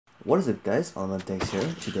What is up guys, Tex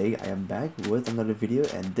here. Today I am back with another video,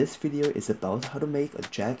 and this video is about how to make a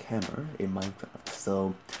jackhammer in Minecraft.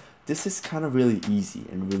 So this is kind of really easy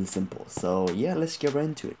and really simple. So yeah, let's get right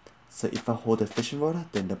into it. So if I hold a fishing rod,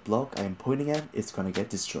 then the block I am pointing at is gonna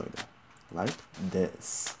get destroyed. Like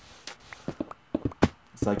this.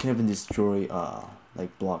 So I can even destroy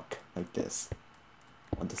like block like this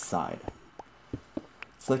on the side.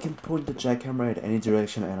 So I can point the jackhammer at any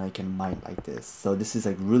direction and I can mine like this. So this is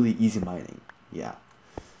like really easy mining. Yeah.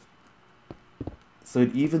 So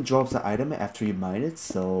it even drops the item after you mine it.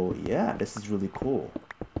 So yeah, this is really cool.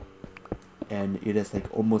 And it has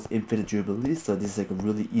like almost infinite durability. So this is like a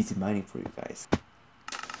really easy mining for you guys.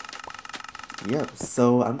 Yep,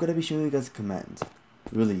 so I'm gonna be showing you guys a command.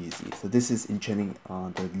 Really easy. So this is enchanting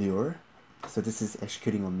on the lure. So this is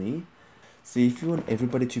executing on me. So if you want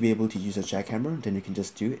everybody to be able to use a jackhammer, then you can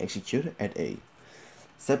just do execute at A.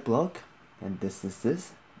 Set block, and this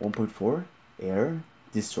is 1.4 air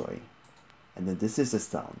destroy. And then this is the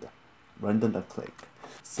sound. Random click.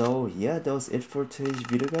 So yeah, that was it for today's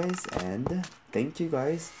video guys, and thank you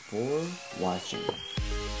guys for watching.